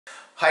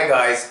Hi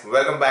guys,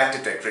 welcome back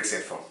to Tech Tricks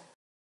Info.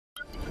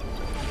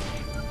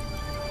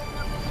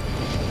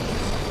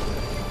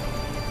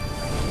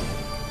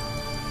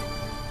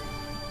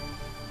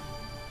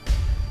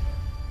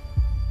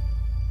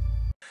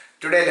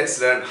 Today let's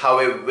learn how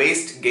a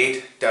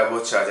wastegate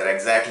turbocharger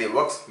exactly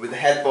works with the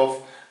help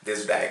of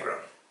this diagram.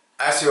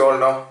 As you all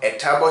know, a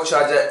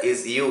turbocharger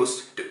is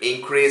used to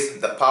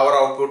increase the power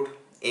output,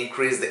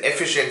 increase the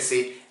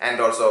efficiency and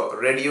also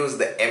reduce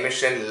the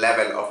emission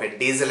level of a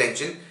diesel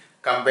engine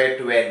compared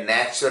to a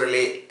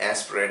naturally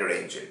aspirated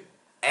engine.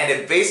 And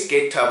a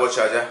wastegate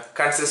turbocharger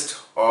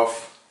consists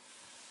of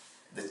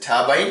the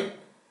turbine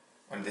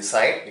on this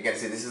side. You can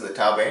see this is the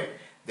turbine.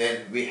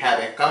 Then we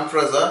have a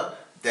compressor,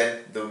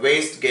 then the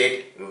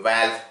wastegate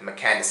valve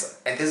mechanism.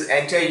 And this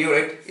entire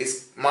unit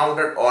is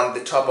mounted on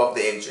the top of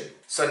the engine.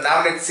 So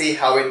now let's see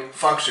how it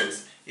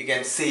functions. You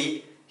can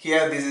see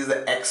here this is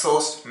the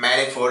exhaust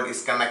manifold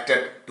is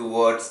connected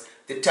towards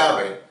the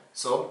turbine.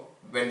 So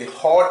when the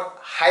hot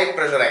high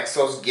pressure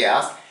exhaust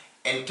gas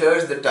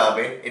enters the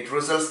turbine, it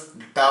results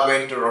the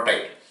turbine to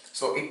rotate.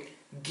 So it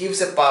gives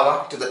a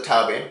power to the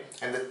turbine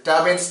and the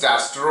turbine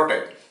starts to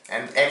rotate,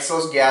 and the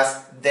exhaust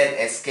gas then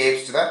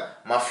escapes to the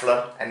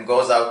muffler and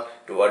goes out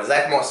towards the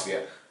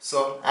atmosphere.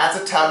 So as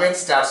the turbine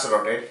starts to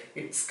rotate,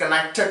 it's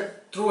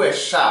connected through a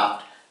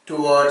shaft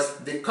towards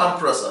the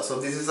compressor. So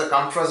this is a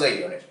compressor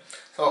unit.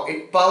 So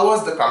it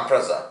powers the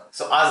compressor.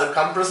 So as the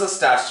compressor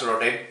starts to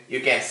rotate,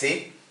 you can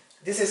see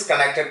this is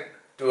connected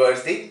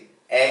towards the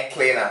air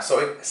cleaner. So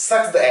it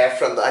sucks the air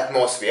from the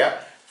atmosphere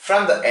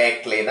from the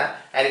air cleaner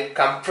and it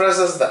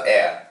compresses the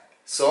air.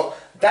 So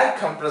that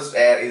compressed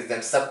air is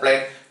then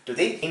supplied to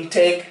the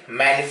intake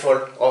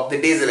manifold of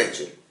the diesel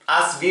engine.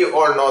 As we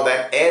all know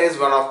that air is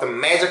one of the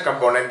major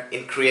components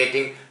in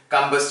creating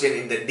combustion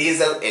in the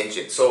diesel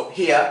engine. So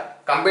here,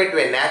 compared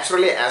to a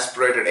naturally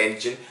aspirated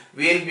engine,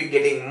 we will be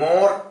getting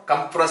more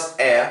compressed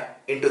air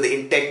into the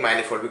intake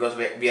manifold because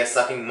we are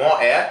sucking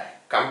more air,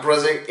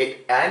 compressing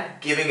it and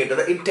giving it to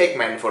the intake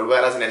manifold,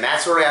 whereas in a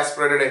naturally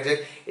aspirated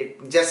engine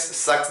it just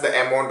sucks the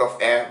amount of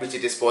air which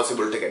it is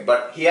possible to get.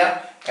 But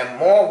here a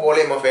more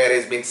volume of air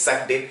is being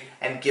sucked in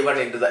and given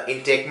into the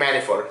intake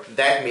manifold.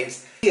 That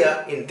means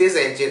here in this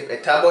engine, a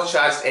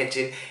turbocharged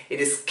engine,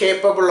 it is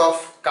capable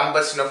of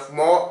combustion of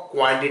more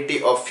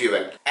quantity of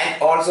fuel,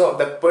 and also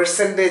the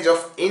percentage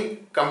of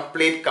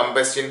incomplete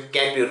combustion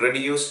can be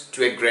reduced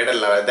to a greater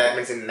level. That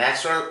means in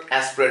natural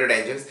aspirated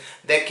engines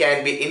there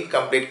can be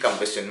incomplete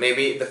combustion.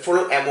 Maybe the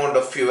full amount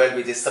of fuel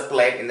which is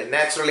supplied in the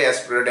naturally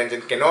aspirated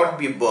engine cannot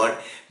be burned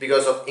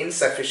because of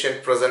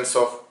insufficient presence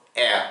of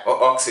air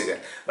or oxygen.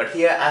 But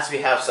here, as we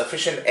have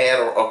sufficient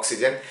air or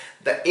oxygen,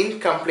 the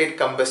incomplete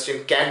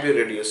combustion can be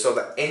reduced, so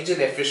the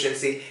engine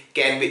efficiency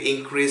can be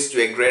increased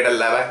to a greater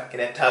level in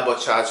a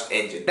turbocharged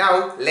engine.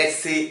 Now let's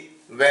see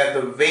where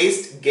the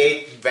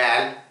wastegate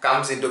valve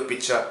comes into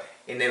picture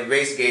in a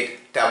wastegate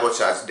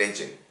turbocharged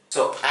engine.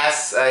 So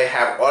as I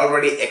have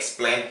already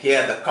explained,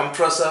 here the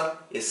compressor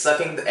is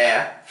sucking the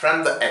air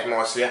from the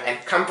atmosphere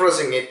and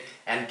compressing it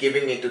and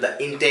giving it to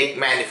the intake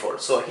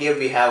manifold. So here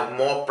we have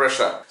more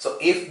pressure. So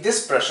if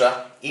this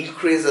pressure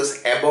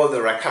increases above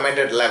the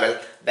recommended level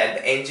that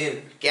the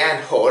engine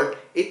can hold,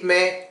 it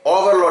may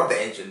overload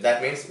the engine.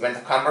 That means when the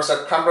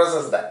compressor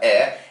compresses the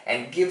air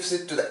and gives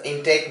it to the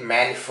intake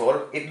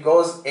manifold, it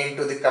goes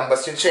into the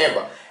combustion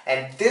chamber,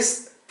 and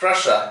this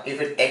pressure,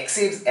 if it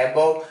exceeds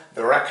above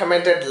the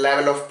recommended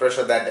level of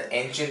pressure that the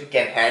engine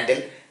can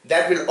handle,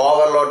 that will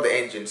overload the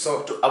engine.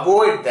 So to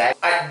avoid that,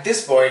 at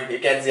this point you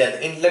can see at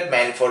the inlet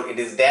manifold it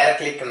is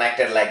directly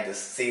connected like this.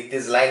 See,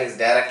 this line is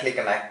directly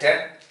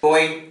connected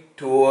going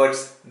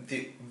towards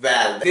the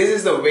valve. This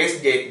is the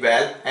wastegate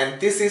valve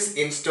and this is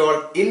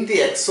installed in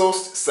the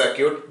exhaust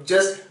circuit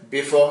just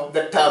before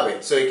the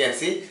turbine. So you can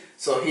see,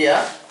 so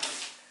here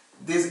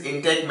this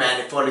intake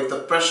manifold, if the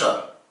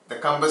pressure, the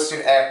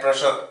combustion air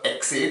pressure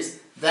exceeds,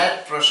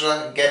 that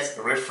pressure gets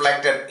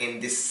reflected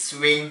in the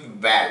swing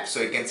valve.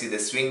 So you can see the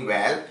swing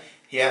valve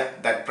here,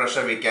 that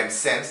pressure we can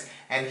sense,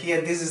 and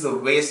here this is the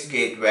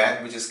wastegate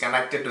valve which is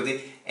connected to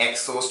the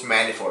exhaust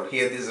manifold.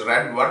 Here this is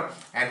red one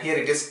and here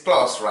it is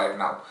closed right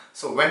now.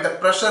 So when the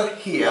pressure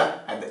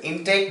here at the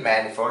intake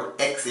manifold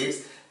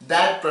exceeds,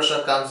 that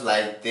pressure comes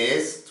like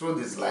this through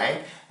this line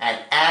and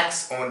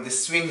acts on the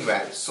swing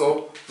valve.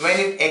 So when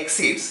it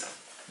exceeds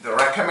the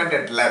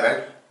recommended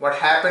level, what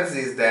happens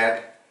is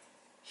that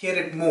here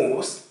it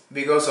moves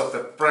because of the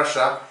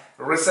pressure,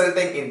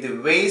 resulting in the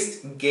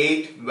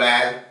wastegate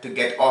valve to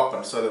get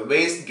open. So the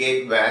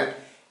wastegate valve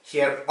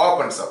here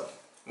opens up.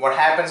 What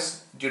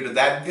happens due to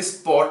that?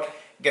 This port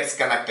gets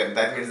connected.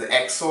 That means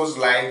the exhaust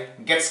line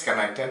gets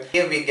connected.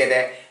 Here we get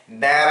a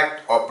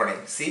direct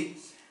opening. See?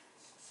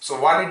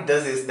 So what it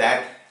does is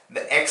that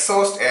the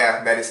exhaust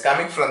air that is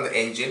coming from the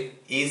engine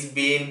is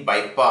being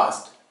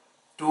bypassed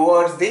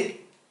towards the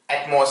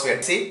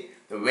atmosphere. See?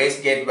 The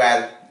wastegate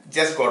valve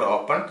just got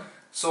open.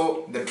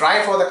 So the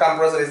drive for the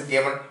compressor is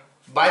given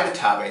by the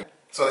turbine.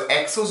 So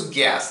the exhaust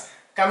gas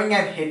coming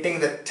and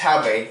hitting the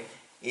turbine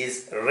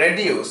is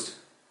reduced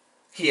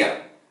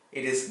here.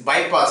 It is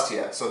bypassed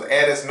here. So the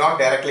air is not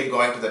directly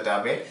going to the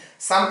turbine.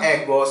 some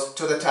air goes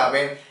to the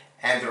turbine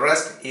and the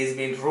rest is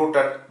being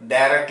routed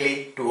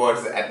directly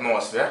towards the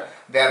atmosphere,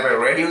 thereby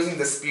reducing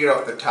the speed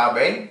of the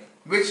turbine,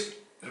 which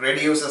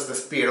reduces the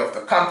speed of the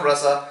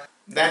compressor.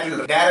 That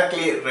will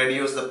directly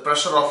reduce the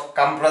pressure of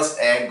compressed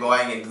air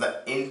going into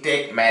the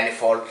intake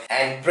manifold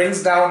and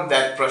brings down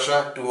that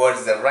pressure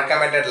towards the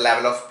recommended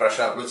level of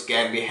pressure which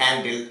can be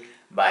handled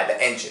by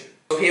the engine.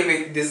 So here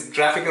with this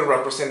graphical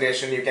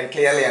representation you can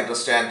clearly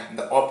understand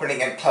the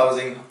opening and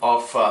closing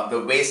of the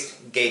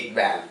waste gate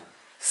valve.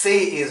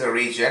 C is a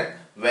region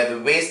where the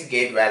waste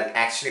gate valve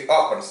actually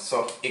opens.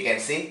 So you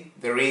can see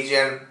the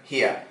region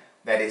here,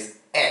 that is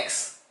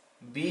X,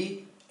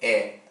 B,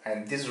 A,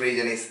 and this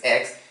region is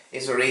X,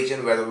 is a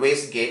region where the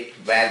waste gate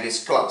valve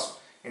is closed.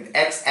 In the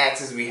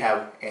X-axis we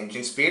have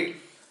engine speed,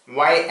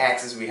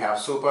 Y-axis we have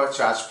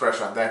supercharged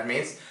pressure, that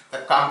means the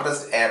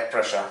compressed air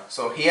pressure.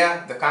 So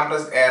here the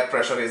compressed air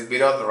pressure is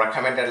below the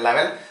recommended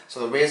level,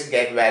 so the waste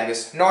gate valve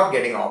is not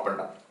getting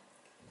opened up.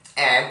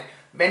 And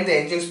when the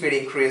engine speed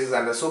increases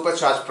and the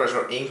supercharged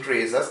pressure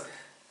increases,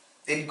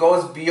 it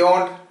goes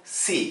beyond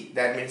C,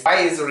 that means Y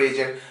is the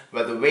region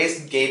where the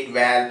waste gate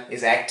valve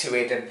is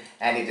activated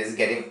and it is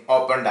getting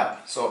opened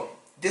up. So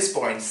this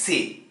point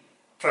C,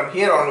 from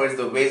here onwards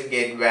the waste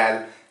gate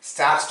valve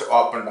starts to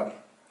open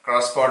up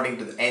corresponding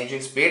to the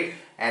engine speed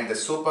and the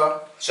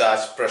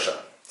supercharged pressure.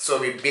 So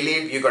we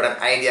believe you got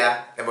an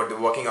idea about the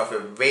working of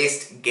a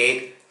waste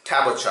gate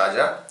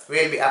turbocharger.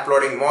 We will be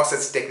uploading more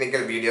such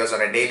technical videos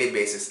on a daily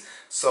basis.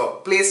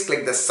 So please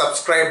click the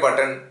subscribe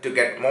button to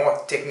get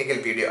more technical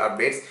video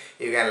updates.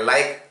 You can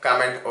like,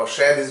 comment or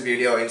share this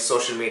video in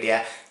social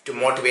media to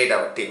motivate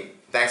our team.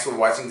 Thanks for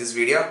watching this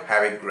video.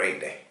 Have a great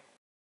day.